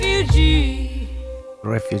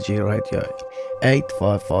Refugee Radio,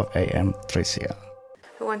 855 AM 3CR.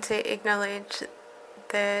 We want to acknowledge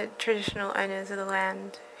the traditional owners of the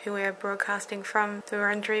land who we are broadcasting from, the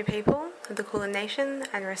Wurundjeri people of the Kulin Nation,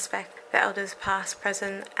 and respect the elders past,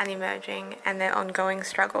 present and emerging and their ongoing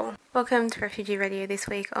struggle. Welcome to Refugee Radio this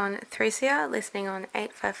week on 3CR, listening on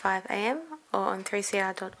 855 AM or on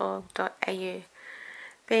 3cr.org.au.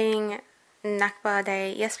 Being Nakba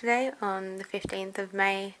Day yesterday on the 15th of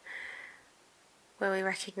May, where we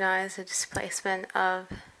recognise the displacement of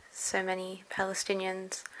so many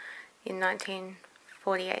Palestinians in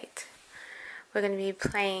 1948. We're going to be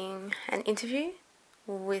playing an interview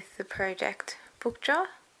with the project Bookja,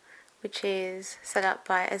 which is set up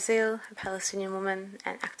by Azil, a Palestinian woman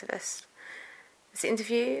and activist. This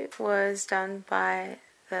interview was done by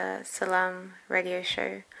the Salam radio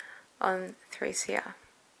show on 3CR.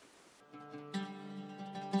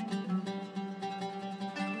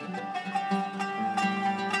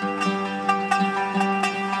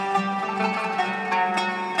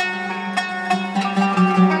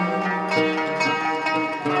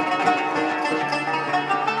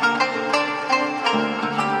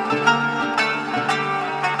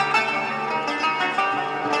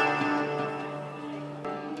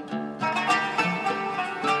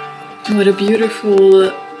 What a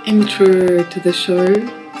beautiful intro to the show.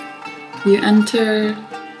 You enter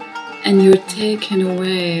and you're taken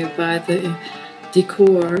away by the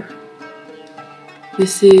decor. You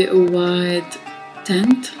see a wide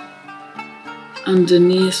tent,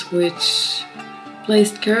 underneath which,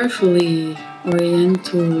 placed carefully,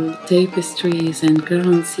 oriental tapestries and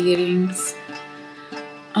ground seatings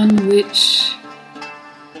on which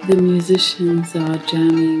the musicians are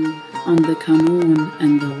jamming on the qanun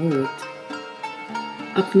and the oud.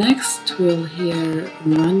 Up next, we'll hear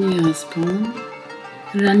Rania's poem.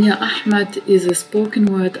 Rania Ahmed is a spoken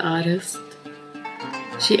word artist.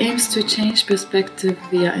 She aims to change perspective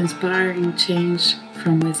via inspiring change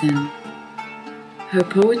from within. Her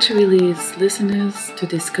poetry leaves listeners to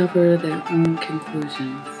discover their own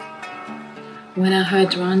conclusions. When I heard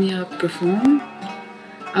Rania perform,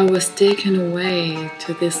 I was taken away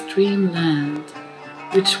to this dreamland,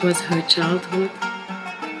 which was her childhood.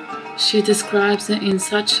 She describes it in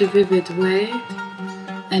such a vivid way,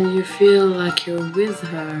 and you feel like you're with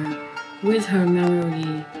her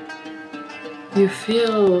memory. You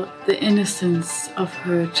feel the innocence of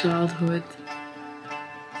her childhood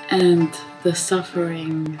and the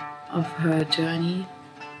suffering of her journey.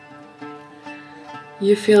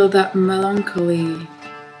 You feel that melancholy,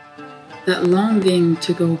 that longing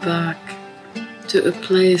to go back to a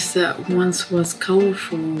place that once was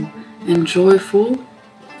colorful and joyful,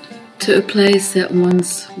 to a place that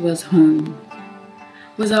once was home.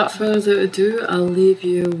 Without further ado, I'll leave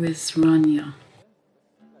you with Rania.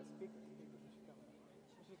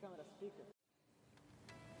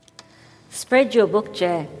 Spread your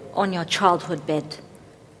bookja on your childhood bed.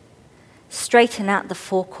 Straighten out the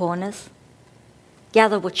four corners.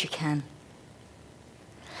 Gather what you can.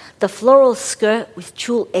 The floral skirt with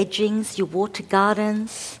tulle edgings you wore to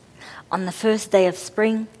gardens on the first day of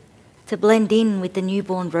spring to blend in with the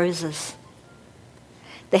newborn roses.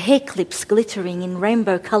 The hair clips glittering in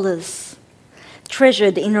rainbow colours,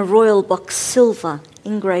 treasured in a royal box silver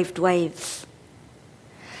engraved waves.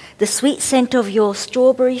 The sweet scent of your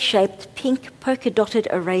strawberry-shaped pink polka-dotted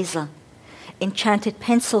eraser, enchanted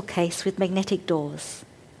pencil case with magnetic doors.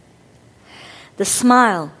 The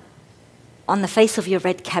smile on the face of your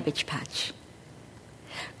red cabbage patch.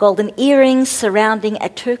 Golden earrings surrounding a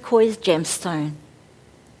turquoise gemstone.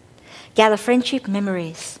 Gather friendship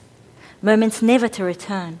memories, moments never to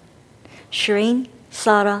return. Shireen,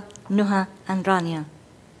 Sarah, Nuha and Rania.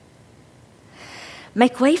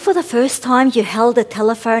 Make way for the first time you held a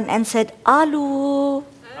telephone and said, "Aloo."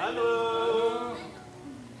 Hello.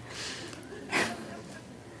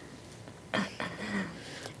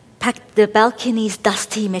 Pack the balcony's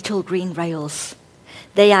dusty metal green rails.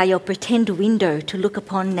 They are your pretend window to look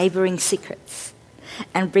upon neighbouring secrets.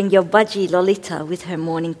 And bring your budgie Lolita with her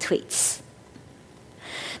morning tweets.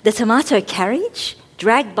 The tomato carriage,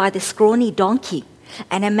 dragged by the scrawny donkey,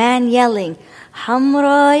 and a man yelling,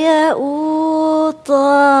 "Hamra ya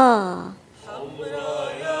uta."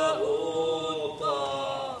 Hamra ya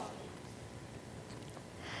uta.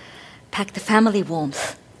 Pack the family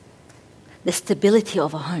warmth, the stability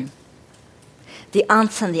of a home, the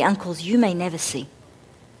aunts and the uncles you may never see.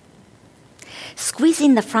 Squeeze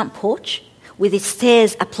in the front porch, with its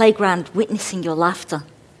stairs a playground witnessing your laughter.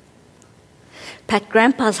 Pack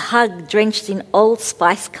Grandpa's hug drenched in Old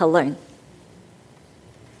Spice cologne.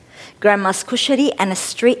 Grandma's kushari and a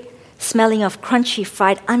street smelling of crunchy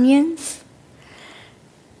fried onions.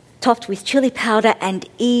 topped with chili powder and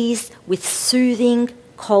eased with soothing,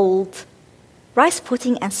 cold rice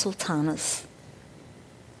pudding and sultanas.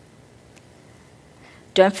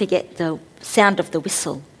 Don't forget the sound of the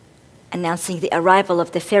whistle announcing the arrival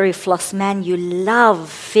of the fairy floss man. You love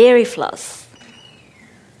fairy floss.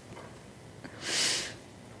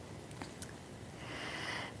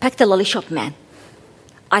 Pack the lolly shop man.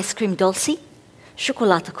 Ice cream Dulce,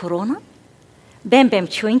 chocolate Corona, Bam Bam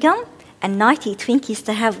chewing gum, and 90 Twinkies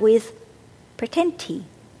to have with pretend tea.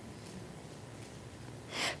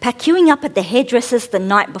 Pack queuing up at the hairdressers the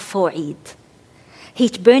night before Eid.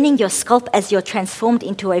 Heat burning your scalp as you're transformed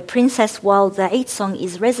into a princess while the Eid song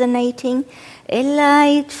is resonating. Illa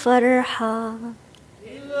Eid Farha.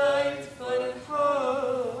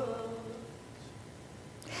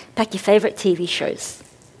 Pack your favourite TV shows.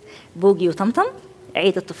 Boogie وطمطم,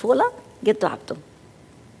 عيد الطفولة, جدو عبدو.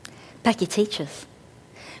 Pack your teachers.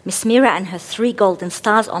 Miss Mira and her 3 golden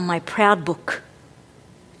stars on my proud book.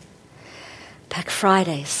 Pack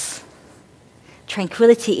Fridays.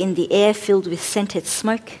 Tranquility in the air filled with scented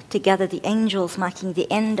smoke to gather the angels marking the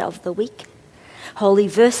end of the week. Holy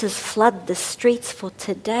verses flood the streets for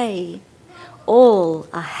today. All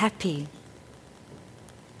are happy.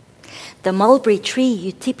 The mulberry tree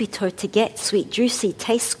you tippy-toe to get, sweet juicy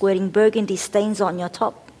taste squirting burgundy stains on your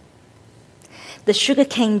top. The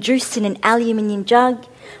sugarcane juice in an aluminium jug,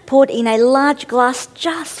 poured in a large glass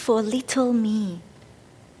just for little me.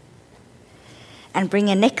 And bring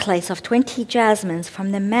a necklace of 20 jasmines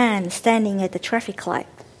from the man standing at the traffic light.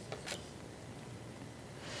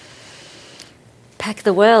 Pack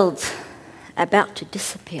the world about to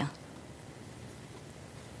disappear.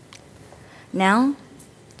 Now,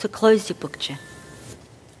 to close your bookje.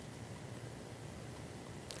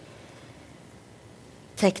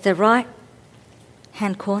 Take the right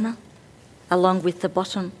hand corner along with the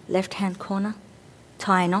bottom left hand corner,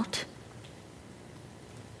 tie a knot,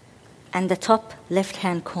 and the top left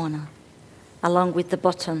hand corner along with the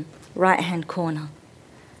bottom right hand corner,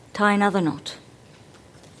 tie another knot.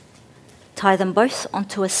 Tie them both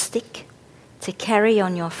onto a stick to carry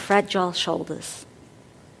on your fragile shoulders.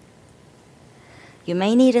 You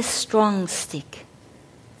may need a strong stick.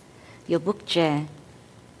 Your bookje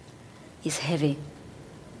is heavy,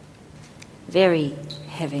 very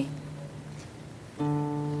heavy.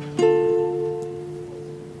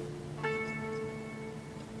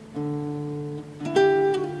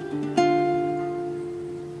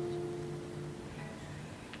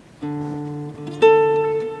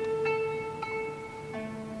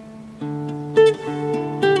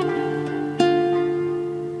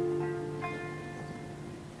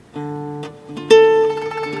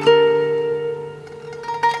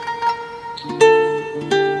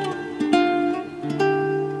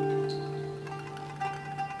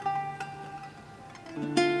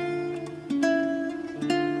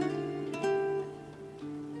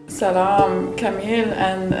 Salam Camille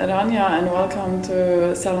and Rania, and welcome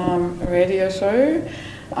to Salam Radio Show.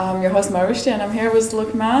 I'm your host Marushti and I'm here with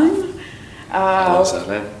Lukman. Hello,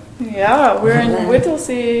 Salam. Yeah, we're in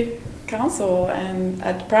Whittlesea Council and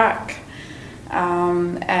at Prague.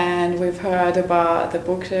 And we've heard about the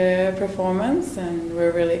bookje performance and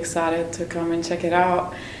we're really excited to come and check it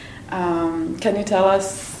out. Can you tell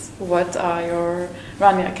us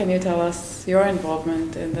Rania, can you tell us your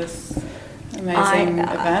involvement in this amazing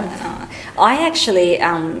event? I actually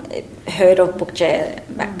heard of bookje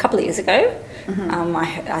a couple of years ago. Mm-hmm.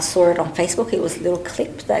 I saw it on Facebook. It was a little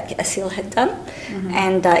clip that Asil had done. Mm-hmm.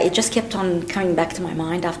 And it just kept on coming back to my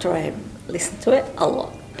mind after I listened to it a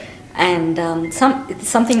lot. And it's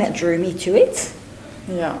something that drew me to it.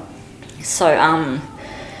 Yeah. So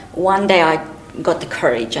one day I got the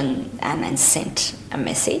courage and sent a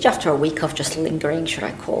message after a week of just lingering. Should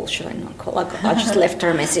I call? Should I not call? I just left her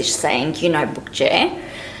a message saying, bookje,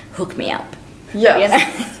 hook me up. Yeah.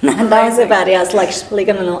 And that was about it. I was like, she's probably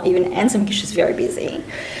going to not even answer because she's very busy.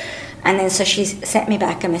 And then so she sent me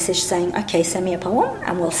back a message saying, okay, send me a poem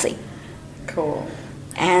and we'll see. Cool.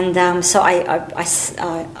 And so I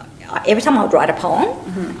every time I would write a poem,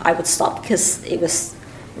 mm-hmm. I would stop because it was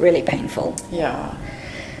really painful. Yeah.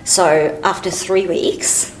 So after 3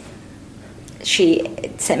 weeks, she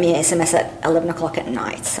sent me an SMS at 11 o'clock at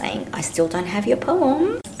night saying, I still don't have your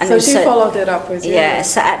poem. And so she followed it up with you? Yeah,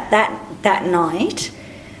 so at that night,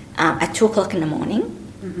 at 2 o'clock in the morning,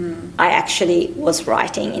 mm-hmm. I actually was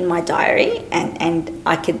writing in my diary and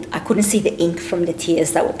I couldn't see the ink from the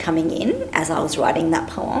tears that were coming in as I was writing that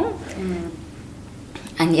poem. Mm.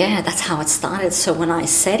 And yeah, that's how it started. So when I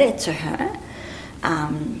said it to her,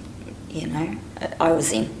 I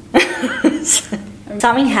was in.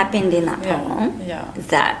 Something happened in that poem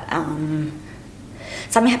that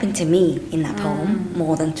something happened to me in that poem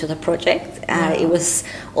more than to the project. It was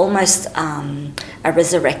almost a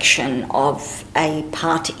resurrection of a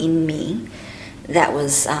part in me that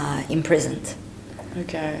was imprisoned.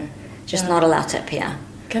 Okay. Just not allowed to appear.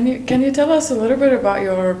 Can you tell us a little bit about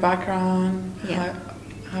your background? Yeah.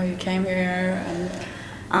 How you came here and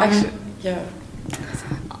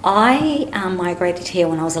I migrated here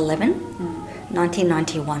when I was 11,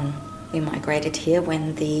 1991. We migrated here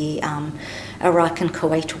when the Iraq and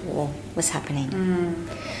Kuwait war was happening.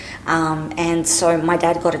 And so my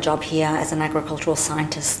dad got a job here as an agricultural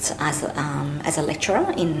scientist as a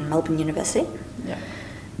lecturer in Melbourne University. Yeah.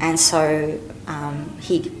 And so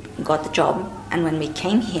he got the job, and when we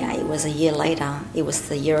came here, it was a year later. It was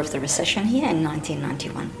the year of the recession here in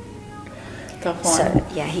 1991. Tough one. So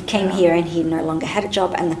yeah, he came here and he no longer had a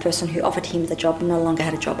job, and the person who offered him the job no longer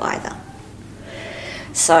had a job either.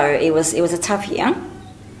 So it was a tough year.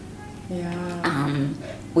 Yeah.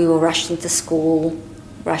 We were rushed into school,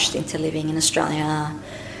 rushed into living in Australia.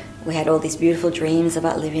 We had all these beautiful dreams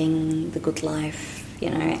about living the good life,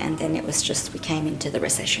 and then it was just we came into the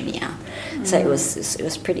recession year. So it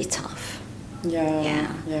was pretty tough. Yeah.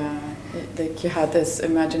 Like you had this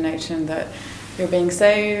imagination that you're being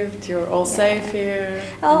saved, you're all safe here.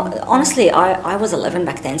 Oh, honestly, I was 11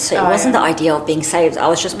 back then, so it wasn't the idea of being saved. I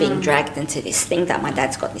was just being dragged into this thing that my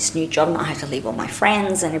dad's got this new job and I had to leave all my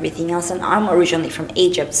friends and everything else. And I'm originally from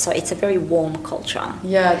Egypt, so it's a very warm culture.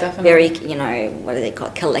 Yeah, definitely. Very, what do they call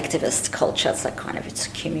it? Collectivist culture. It's like it's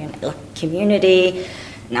a community.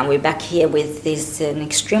 Now we're back here with an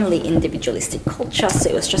extremely individualistic culture, so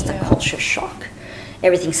it was just a culture shock.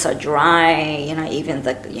 Everything's so dry, even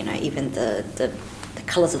the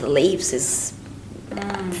colours of the leaves is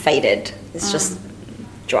faded. It's just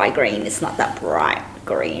dry green. It's not that bright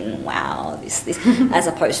green. Wow, this as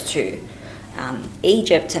opposed to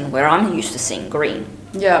Egypt and where I'm used to seeing green.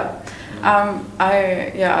 Yeah,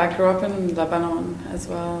 I grew up in Lebanon as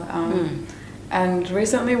well, and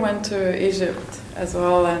recently went to Egypt as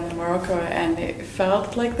well and Morocco, and it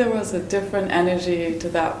felt like there was a different energy to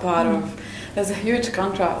that part of. There's a huge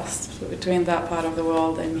contrast between that part of the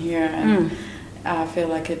world and here, and I feel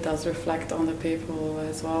like it does reflect on the people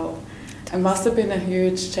as well. It must have been a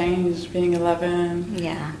huge change being 11.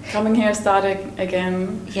 Yeah. Coming here, starting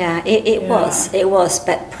again. Yeah, it was,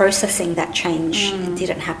 but processing that change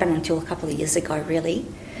didn't happen until a couple of years ago, really.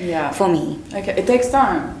 Yeah. For me. Okay, it takes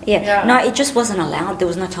time. Yeah. No, it just wasn't allowed. There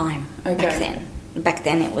was no time back then. Back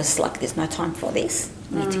then it was like there's no time for this.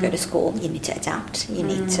 You need to go to school, you need to adapt, you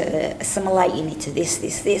need to assimilate, you need to this.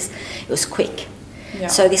 It was quick. Yeah.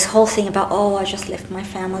 So this whole thing about, I just left my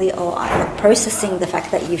family, I'm processing the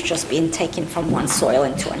fact that you've just been taken from one soil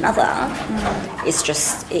into another, it's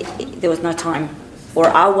just, there was no time. Or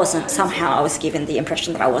I was given the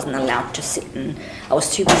impression that I wasn't allowed to sit, and I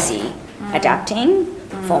was too busy adapting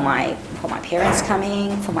for my parents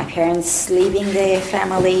coming, for my parents leaving their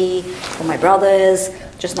family, for my brothers,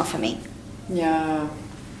 just not for me. Yeah.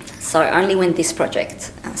 So only when this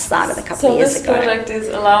project started a couple of years ago. So this project is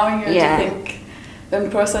allowing you to think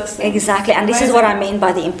and process things. Exactly, and this is what I mean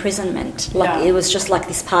by the imprisonment. It was just like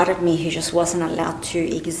this part of me who just wasn't allowed to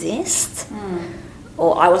exist.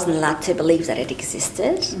 Or I wasn't allowed to believe that it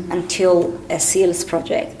existed until a Seals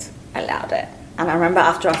project allowed it. And I remember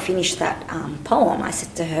after I finished that poem, I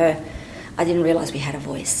said to her, I didn't realise we had a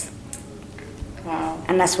voice. Wow.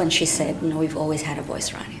 And that's when she said, we've always had a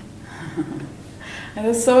voice, Rania. And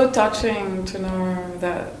it's so touching to know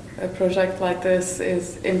that a project like this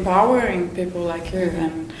is empowering people like you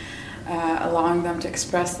and allowing them to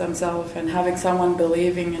express themselves, and having someone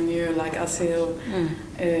believing in you like Asil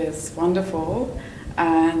is wonderful.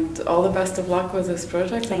 And all the best of luck with this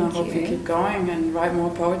project. Thank and I hope you keep going and write more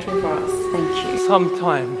poetry for us. Thank you.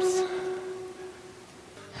 Sometimes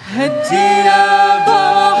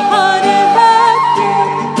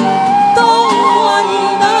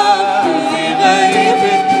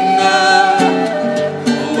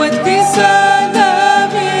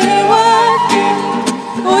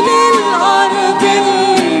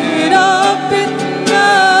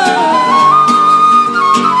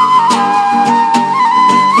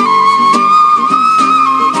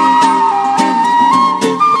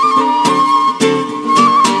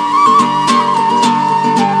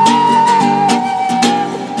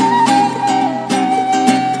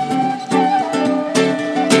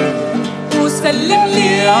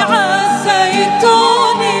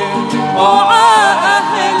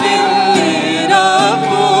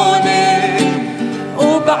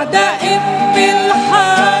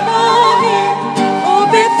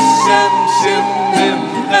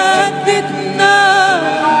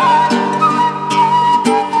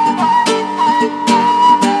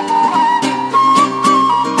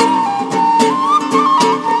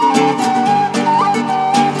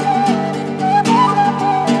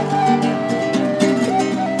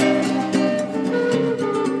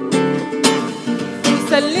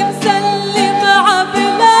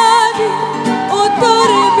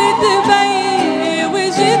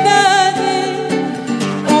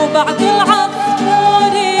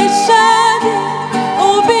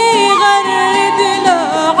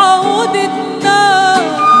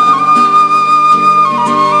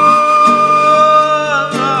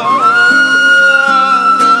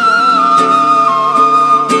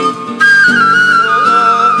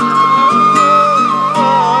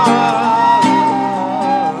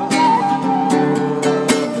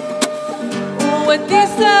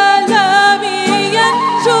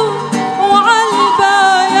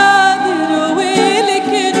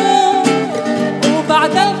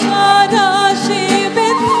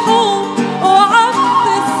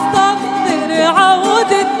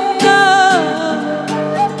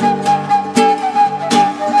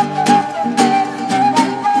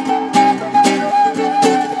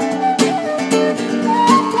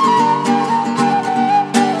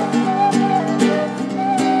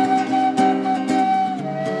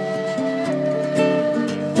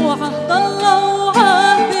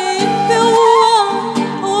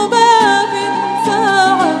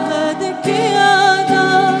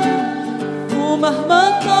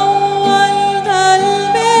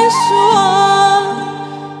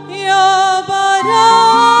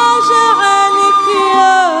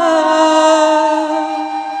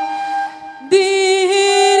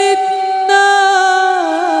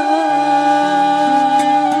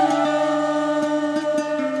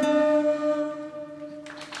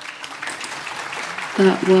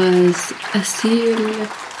was Asil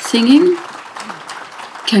singing,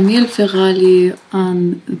 Camille Ferrali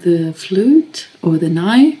on the flute or the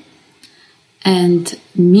nai, and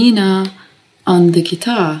Mina on the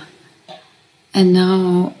guitar. And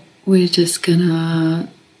now we're just gonna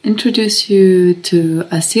introduce you to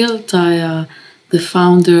Asil Taya, the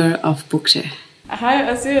founder of Bukje. Hi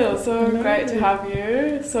Asil, so great to have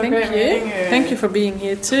you. So Thank great you. meeting you. Thank you for being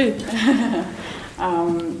here too.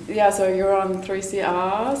 So you're on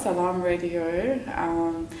 3CR, Salam Radio,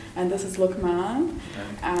 and this is Lukman.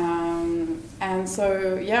 And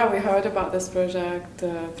so, we heard about this project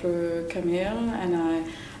through Camille, and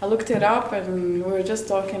I looked it up, and we were just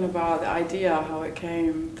talking about the idea, how it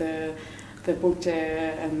came, the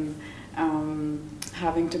Bukje, and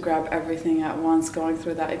having to grab everything at once, going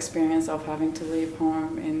through that experience of having to leave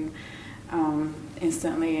home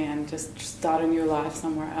instantly and just start a new life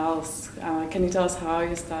somewhere else. Can you tell us how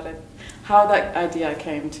that idea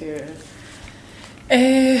came to you?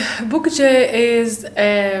 Bukje is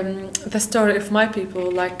the story of my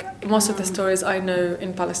people. Like most of the stories I know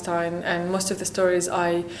in Palestine, and most of the stories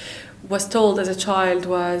I was told as a child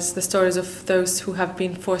was the stories of those who have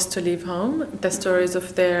been forced to leave home, the stories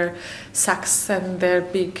of their sacks and their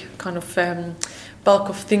big kind of bulk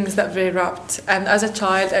of things that they wrapped. And as a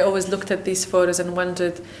child, I always looked at these photos and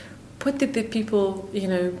wondered, what did the people,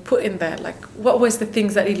 put in there? Like, what was the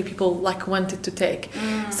things that really people wanted to take?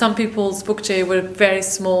 Some people's bukje were very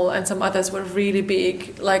small, and some others were really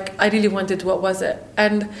big. Like, I really wondered what was it.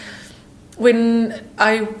 And when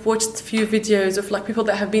I watched a few videos of people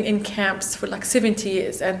that have been in camps for 70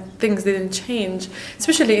 years and things didn't change,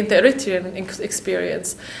 especially in the Eritrean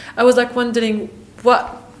experience, I was wondering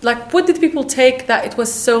what did people take that it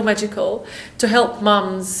was so magical to help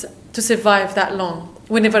moms to survive that long?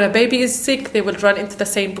 Whenever a baby is sick, they will run into the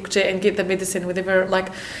same bukje and get the medicine. Whenever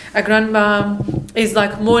a grandma is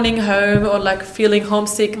mourning home or feeling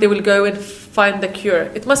homesick, they will go and find the cure.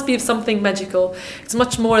 It must be something magical. It's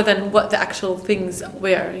much more than what the actual things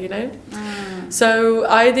were, So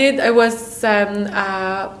I was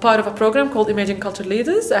part of a program called Emerging Cultural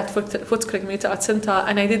Leaders at Footscray Community Art Center,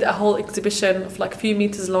 and I did a whole exhibition of a few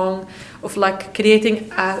meters long of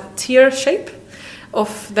creating a tear shape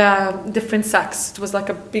of the different sacks. It was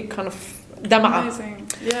a big kind of dama'a. Amazing.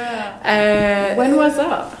 Yeah. When was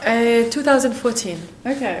that? 2014.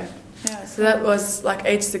 Okay. Yeah. So that was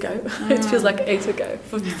ages ago. It feels like ages ago.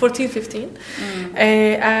 14, 15.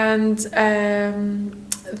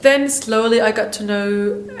 Then slowly I got to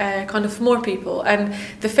know kind of more people, and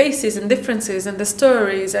the faces and differences and the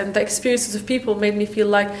stories and the experiences of people made me feel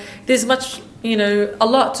like there's much, a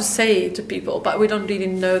lot to say to people, but we don't really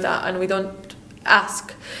know that, and we don't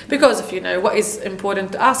ask because of what is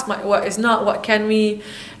important to ask, what is not, what can we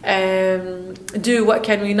do, what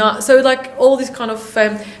can we not. So all these kind of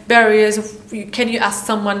barriers of, can you ask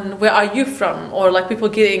someone where are you from, or people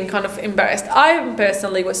getting kind of embarrassed. I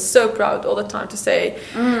personally was so proud all the time to say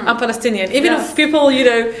I'm Palestinian, even if people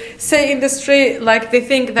say in the street they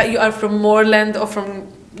think that you are from Moorland or from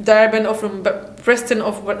Durban or from Preston,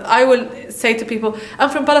 or what. I will say to people, I'm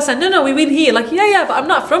from Palestine. No, we win here. But I'm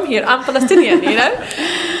not from here. I'm Palestinian,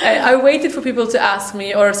 I waited for people to ask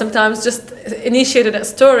me, or sometimes just initiated a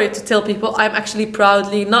story to tell people I'm actually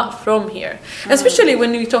proudly not from here. Especially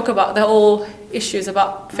when we talk about the whole issues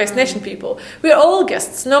about First Nation people. We're all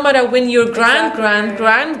guests, no matter when your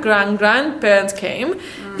grandparents came,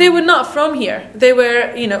 they were not from here. They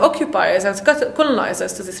were, occupiers and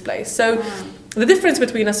colonizers to this place. So the difference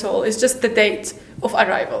between us all is just the date of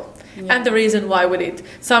arrival and the reason why we did.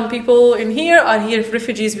 Some people in here are here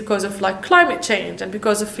refugees because of climate change and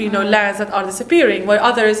because of lands that are disappearing, while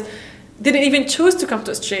others didn't even choose to come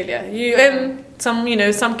to Australia. And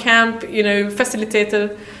some camp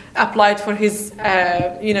facilitator applied for his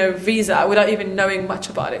visa without even knowing much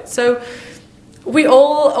about it. So we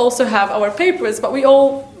all also have our papers, but we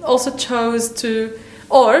all also chose to,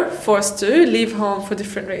 or forced to, leave home for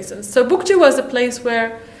different reasons. So Bukje was a place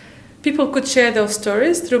where people could share those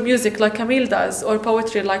stories through music like Camille does, or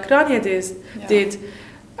poetry like Rania did.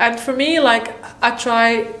 And for me, I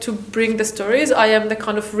try to bring the stories. I am the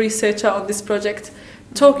kind of researcher on this project,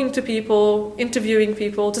 talking to people, interviewing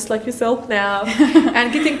people, just like yourself now,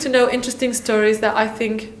 and getting to know interesting stories that I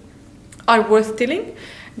think are worth telling,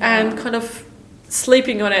 and kind of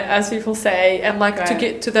sleeping on it, as people say, and to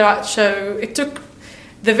get to the right show. It took,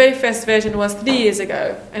 the very first version was 3 years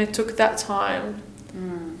ago, and it took that time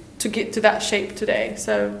to get to that shape today.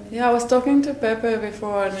 So I was talking to Pepe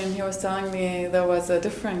before, and he was telling me there was a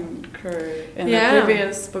different crew in the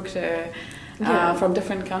previous Bukje from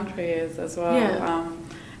different countries as well.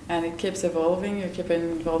 and it keeps evolving. You keep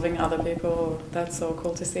involving other people. That's so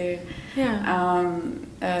cool to see.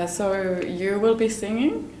 Yeah. So you will be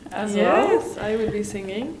singing as well? Yes, I will be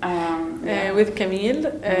singing with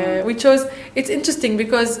Camille. We chose. It's interesting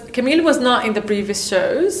because Camille was not in the previous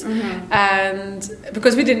shows, and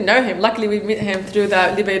because we didn't know him. Luckily, we met him through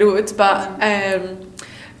the Li Beirut, but.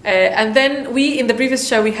 And then in the previous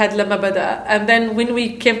show we had Lama Bada, and then when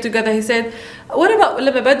we came together he said, what about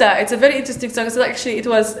Lama Bada? It's a very interesting song. So actually it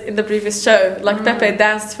was in the previous show, like Pepe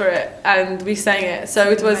danced for it and we sang it, so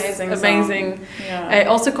it was amazing.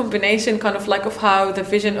 Also combination kind of like of how the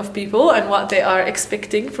vision of people and what they are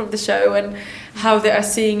expecting from the show and how they are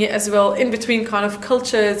seeing it as well, in between kind of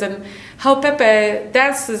cultures, and how Pepe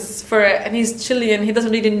dances for it, and he's Chilean, he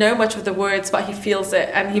doesn't really know much of the words, but he feels it,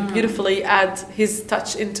 and he beautifully adds his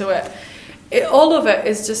touch into it. All of it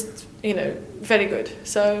is just, very good.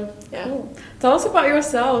 So, yeah. Cool. Tell us about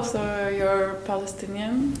yourself. So you're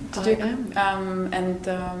Palestinian. And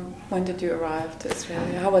when did you arrive to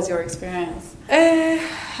Australia? How was your experience?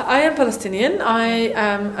 I am Palestinian. I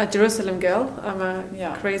am a Jerusalem girl. I'm a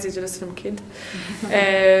crazy Jerusalem kid.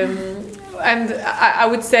 And I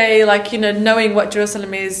would say, knowing what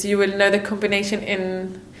Jerusalem is, you will know the combination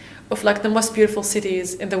of the most beautiful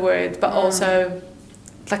cities in the world, but also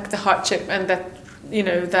the hardship and the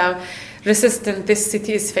resistance this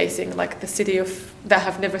city is facing, the city that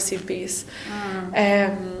have never seen peace.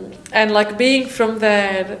 And being from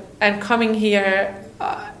there and coming here,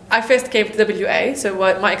 I first came to WA, so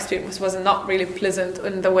my experience was not really pleasant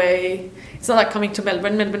in the way. It's not like coming to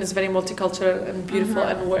Melbourne. Melbourne is very multicultural and beautiful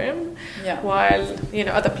and warm, while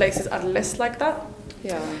other places are less like that.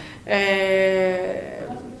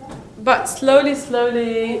 But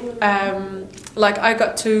slowly, I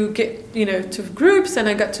got to get to groups, and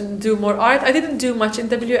I got to do more art. I didn't do much in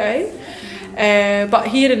WA, but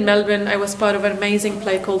here in Melbourne, I was part of an amazing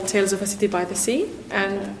play called Tales of a City by the Sea,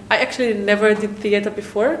 and I actually never did theatre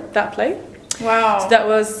before that play. Wow! So that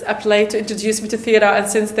was a play to introduce me to theatre, and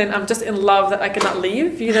since then I'm just in love that I cannot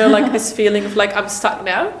leave. This feeling of I'm stuck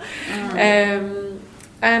now.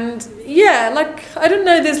 And I don't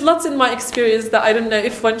know, there's lots in my experience that I don't know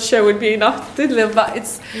if one show would be enough to live, but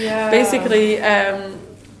it's basically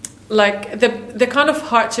the kind of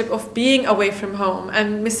hardship of being away from home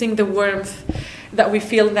and missing the warmth that we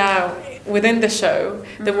feel now within the show,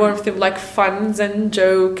 the warmth of funs and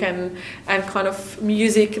joke and kind of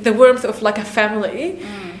music, the warmth of a family.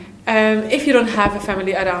 If you don't have a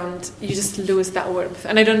family around, you just lose that warmth.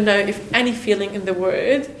 And I don't know if any feeling in the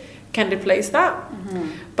world can replace that.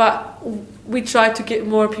 But we try to get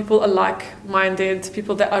more people like-minded,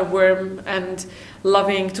 people that are warm and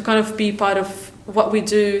loving, to kind of be part of what we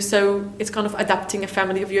do. So it's kind of adapting a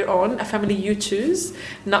family of your own, a family you choose,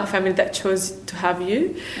 not a family that chose to have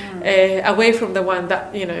you, away from the one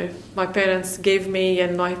that my parents gave me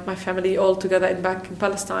and my family all together back in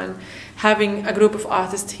Palestine. Having a group of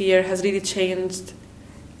artists here has really changed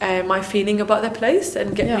my feeling about the place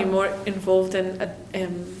and get me more involved in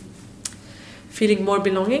feeling more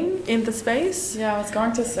belonging in the space. Yeah, I was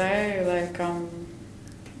going to say,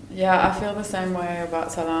 I feel the same way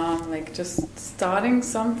about Salam. Just starting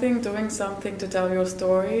something, doing something to tell your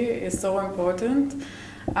story is so important.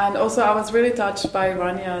 And also, I was really touched by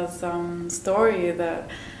Rania's story that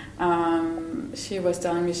she was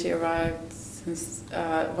telling me she arrived since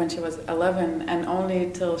when she was 11, and only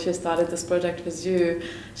till she started this project with you,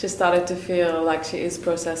 she started to feel like she is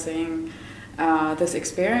processing this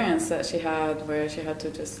experience that she had, where she had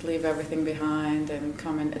to just leave everything behind and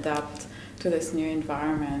come and adapt to this new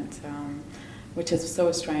environment, which is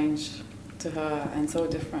so strange to her and so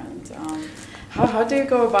different. How do you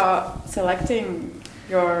go about selecting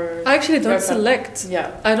your... I actually don't select.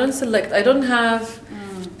 Yeah. I don't select. I don't have...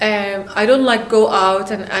 I don't go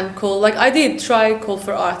out and call. I did try call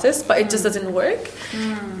for artists, but it just doesn't work.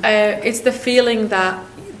 It's the feeling that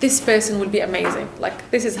this person will be amazing.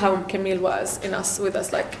 This is how Camille was with us.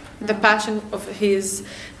 The passion of his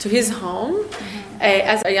home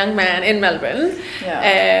as a young man in Melbourne.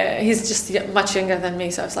 He's just much younger than me,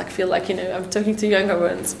 so I was feel I'm talking to younger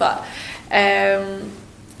ones. But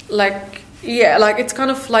it's kind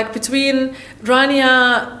of between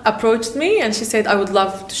Rania approached me and she said, I would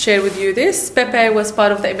love to share with you this. Pepe was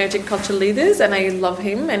part of the Emerging Cultural Leaders, and I love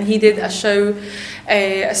him, and he did a show,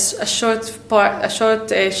 a short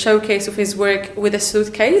showcase of his work with a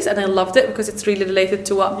suitcase, and I loved it because it's really related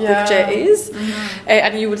to what Bookje is,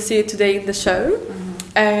 and you will see it today in the show.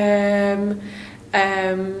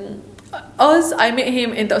 Oz, I met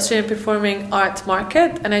him in the Australian Performing Art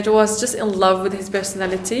Market, and I was just in love with his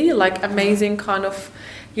personality, like amazing kind of,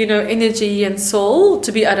 energy and soul to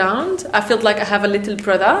be around. I felt like I have a little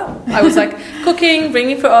brother. I was like cooking,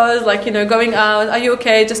 bringing for Oz, like, going out, are you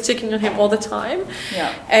okay? Just checking on him all the time.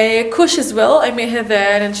 Yeah. Kush as well, I met her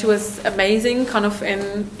there, and she was amazing kind of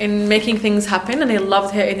in making things happen, and I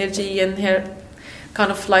loved her energy and her kind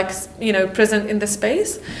of like, present in the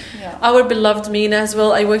space. Yeah. Our beloved Mina as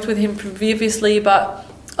well, I worked with him previously, but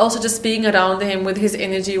also just being around him with his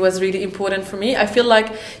energy was really important for me. I feel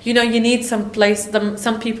like, you need some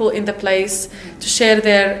people in the place to share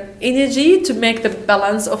their energy to make the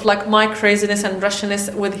balance of like my craziness and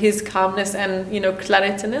rushiness with his calmness and,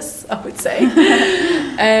 clarityness, I would say.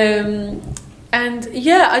 And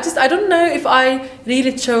yeah, I don't know if I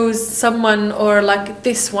really chose someone or like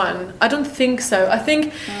this one. I don't think so. I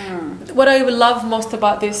think what I love most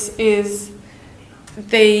about this is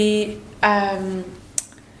the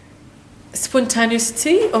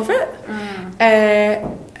spontaneity of it.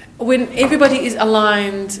 When everybody is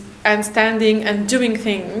aligned and standing and doing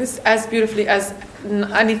things as beautifully as,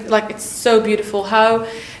 it's so beautiful how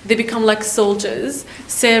they become like soldiers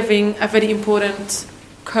serving a very important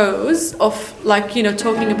cause of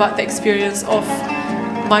talking about the experience of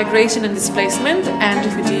migration and displacement and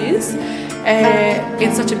refugees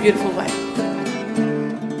in such a beautiful way.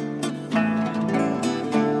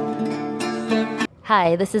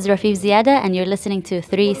 Hi, this is Rafif Ziada, and you're listening to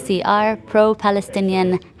 3CR,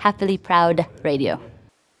 pro-Palestinian, happily proud radio.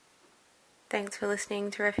 Thanks for listening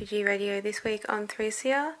to Refugee Radio this week on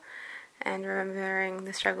 3CR and remembering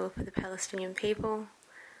the struggle for the Palestinian people.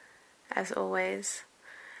 As always,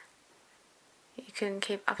 you can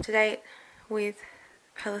keep up to date with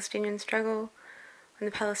Palestinian struggle on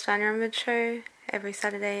the Palestine Remembered show every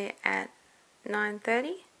Saturday at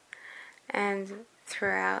 9:30 and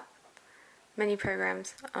throughout many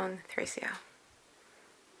programs on 3CR.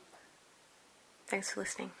 Thanks for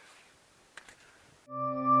listening.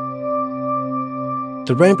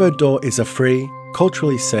 The Rainbow Door is a free,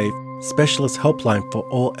 culturally safe, specialist helpline for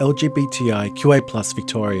all LGBTIQA+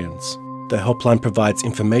 Victorians. The helpline provides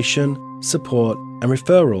information, support and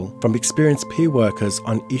referral from experienced peer workers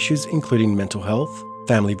on issues including mental health,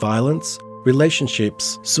 family violence,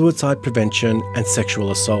 relationships, suicide prevention and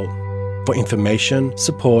sexual assault. For information,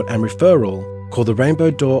 support and referral, call the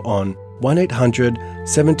Rainbow Door on 1800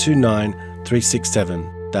 729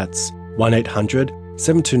 367. That's 1800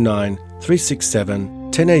 729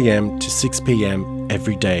 367, 10 a.m. to 6 p.m.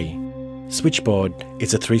 every day. Switchboard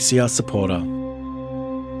is a 3CR supporter.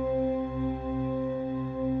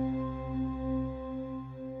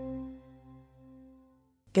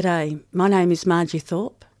 G'day, my name is Margie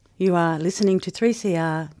Thorpe. You are listening to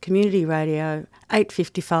 3CR Community Radio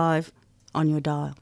 855 on your dial.